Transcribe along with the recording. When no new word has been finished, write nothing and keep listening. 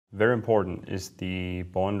Very important is the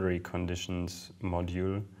boundary conditions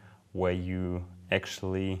module, where you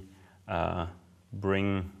actually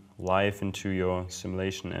bring life into your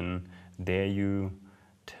simulation, and there you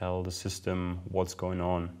tell the system what's going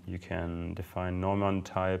on. You can define Norman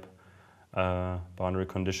type boundary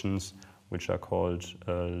conditions, which are called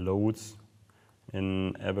loads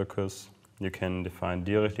in Abaqus. You can define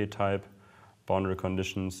directly type boundary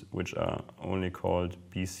conditions, which are only called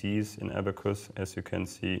BCs in Abaqus, as you can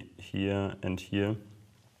see here and here.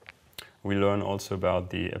 We learn also about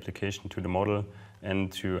the application to the model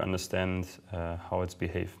and to understand how it's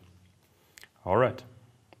behaved. All right,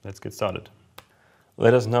 let's get started.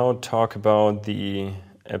 Let us now talk about the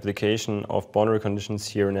application of boundary conditions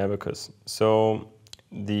here in Abaqus. So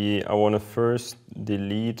I want to first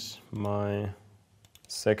delete my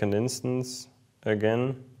second instance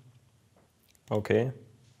again. Okay,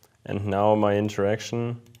 and now my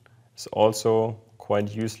interaction is also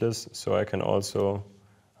quite useless, so I can also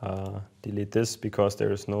delete this because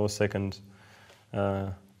there is no second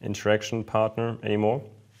interaction partner anymore.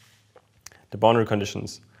 The boundary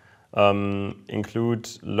conditions include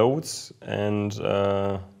loads and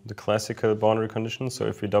the classical boundary conditions. So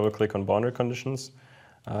if we double click on boundary conditions,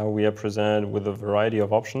 we are presented with a variety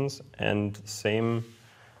of options, and same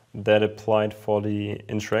that applied for the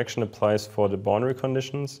interaction applies for the boundary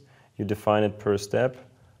conditions. You define it per step.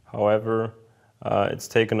 However, it's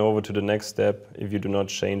taken over to the next step if you do not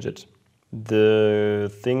change it.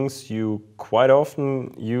 The things you quite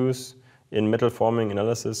often use in metal forming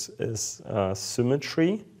analysis is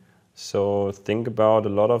symmetry. So think about a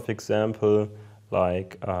lot of examples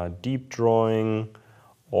like deep drawing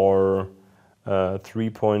or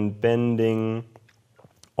 3-point bending,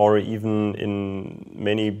 or even in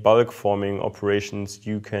many bulk forming operations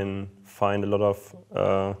you can find a lot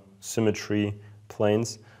of symmetry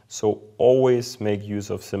planes. So always make use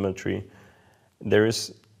of symmetry. There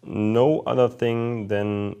is no other thing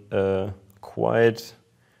than quite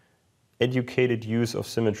educated use of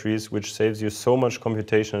symmetries, which saves you so much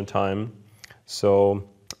computational time. So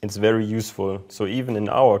it's very useful. So even in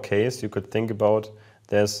our case, you could think about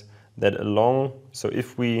there's that along. So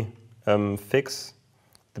if we fix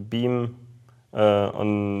the beam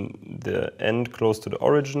on the end close to the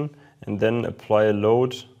origin and then apply a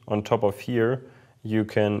load on top of here, you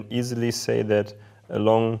can easily say that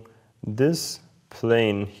along this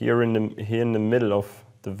plane here in the middle of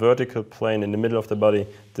the vertical plane in the middle of the body,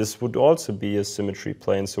 this would also be a symmetry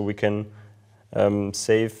plane. So we can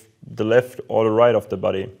save the left or the right of the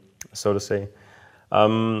body, so to say.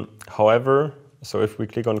 However, so if we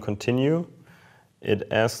click on continue, it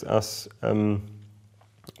asks us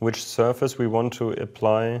which surface we want to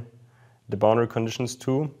apply the boundary conditions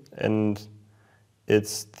to, and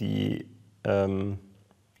it's the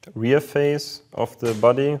rear face of the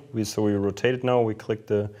body. So we rotate it now, we click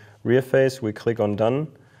the rear face, we click on done,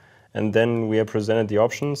 and then we are presented the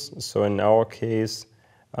options. So in our case,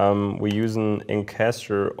 we use an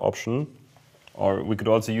encaster option, or we could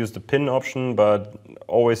also use the pin option, but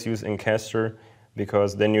always use encaster,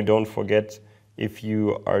 because then you don't forget if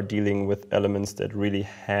you are dealing with elements that really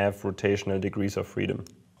have rotational degrees of freedom.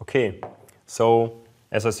 Okay, so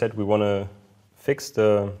as I said, we want to fix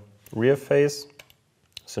the rear face.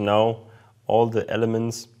 So now all the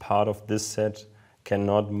elements part of this set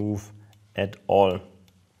cannot move at all.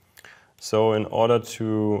 So in order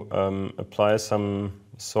to apply some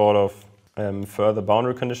sort of further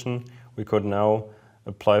boundary condition, we could now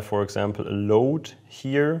apply, for example, a load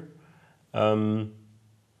here.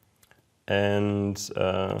 And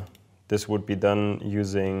this would be done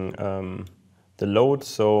using the load.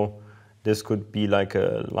 So this could be like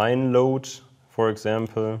a line load, for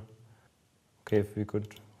example. Okay, if we could,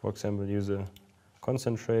 for example, use a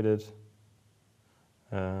concentrated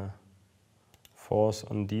force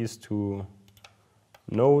on these two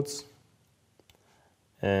nodes.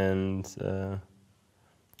 And a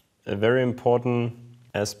very important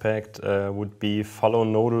aspect would be follow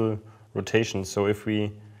nodal rotation. So if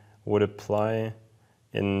we would apply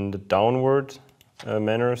in the downward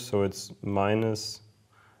manner, so it's minus,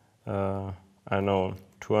 I don't know,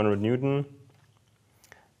 200 Newton.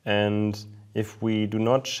 And if we do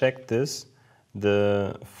not check this,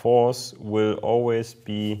 the force will always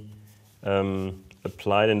be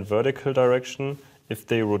applied in vertical direction. If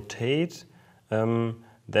they rotate, then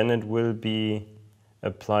it will be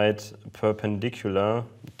applied perpendicular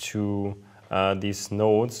to these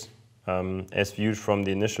nodes as viewed from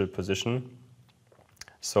the initial position.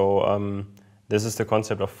 So this is the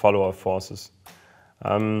concept of follower forces.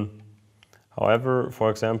 However, for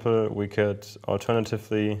example, we could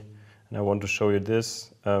alternatively, and I want to show you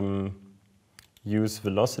this, use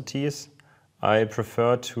velocities. I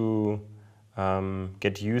prefer to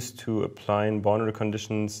get used to applying boundary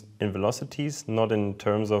conditions in velocities, not in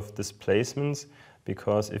terms of displacements,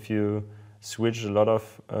 because if you switch a lot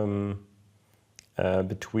of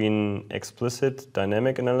between explicit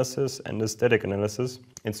dynamic analysis and the static analysis,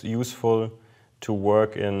 it's useful to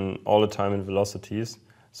work in all the time in velocities.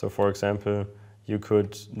 So for example, you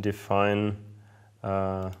could define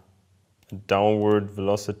a downward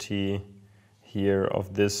velocity here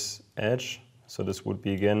of this edge. So this would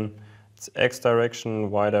be again, it's x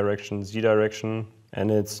direction, y direction, z direction,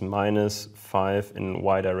 and it's -5 in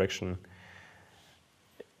y direction.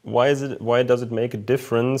 Why does it make a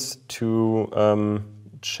difference to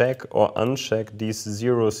check or uncheck these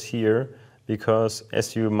zeros here? Because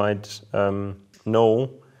as you might know,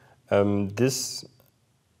 this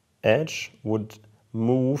edge would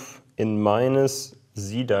move in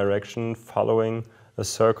 -z direction following a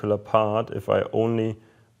circular path if I only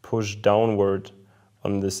push downward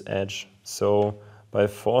on this edge. So by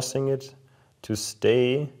forcing it to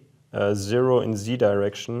stay 0 in z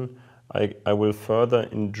direction, I will further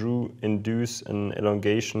induce an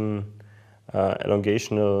elongational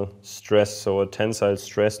stress, so a tensile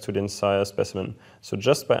stress to the entire specimen. So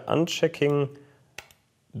just by unchecking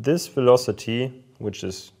this velocity, which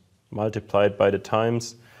is multiplied by the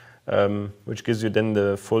times, which gives you then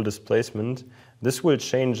the full displacement, this will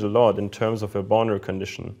change a lot in terms of a boundary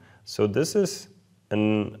condition. So this is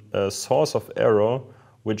a source of error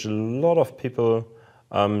which a lot of people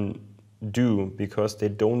do, because they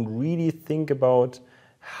don't really think about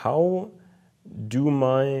how do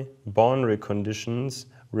my boundary conditions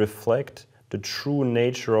reflect the true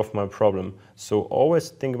nature of my problem. So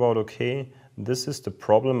always think about, okay, this is the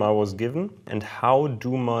problem I was given, and how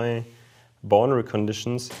do my boundary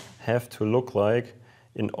conditions have to look like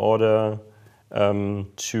in order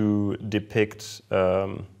to depict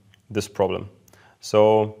this problem.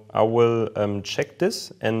 So I will check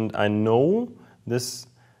this, and I know this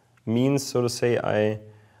means, so to say, I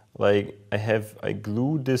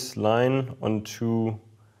glue this line onto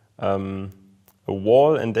a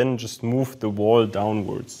wall and then just move the wall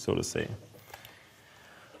downwards, so to say.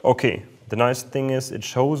 Okay, the nice thing is it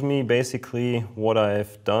shows me basically what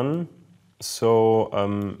I've done. So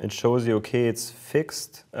it shows you, okay, it's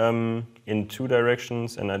fixed in 2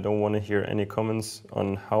 directions, and I don't want to hear any comments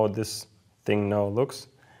on how this thing now looks.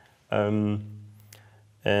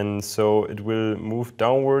 And so it will move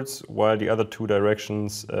downwards while the other 2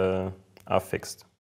 directions are fixed.